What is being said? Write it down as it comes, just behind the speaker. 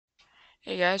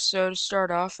Hey guys, so to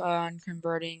start off on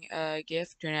converting a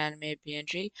GIF to an animated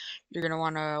PNG, you're going to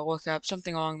want to look up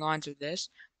something along the lines of this,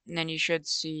 and then you should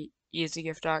see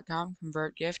easygif.com,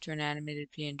 convert GIF to an animated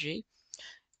PNG,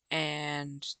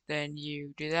 and then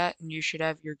you do that, and you should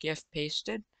have your GIF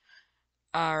pasted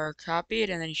or copied,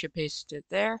 and then you should paste it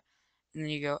there, and then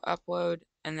you go upload,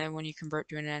 and then when you convert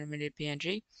to an animated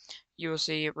PNG, you will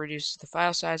see it reduces the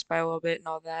file size by a little bit and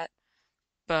all that,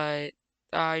 but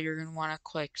you're going to want to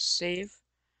click save.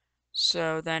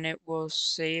 So then it will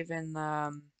save in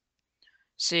the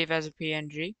save as a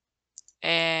PNG.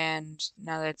 And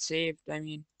now that's saved, I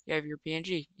mean, you have your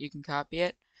PNG. You can copy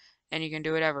it and you can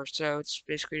do whatever. So it's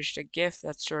basically just a GIF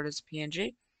that's stored as a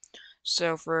PNG.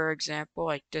 So for example,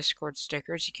 like Discord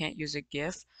stickers, you can't use a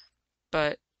GIF,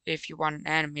 but if you want an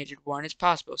animated one, it's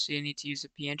possible. So you need to use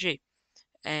a PNG.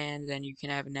 And then you can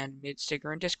have an animated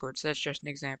sticker in Discord. So that's just an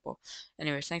example.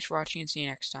 Anyways, thanks for watching and see you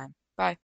next time. Bye.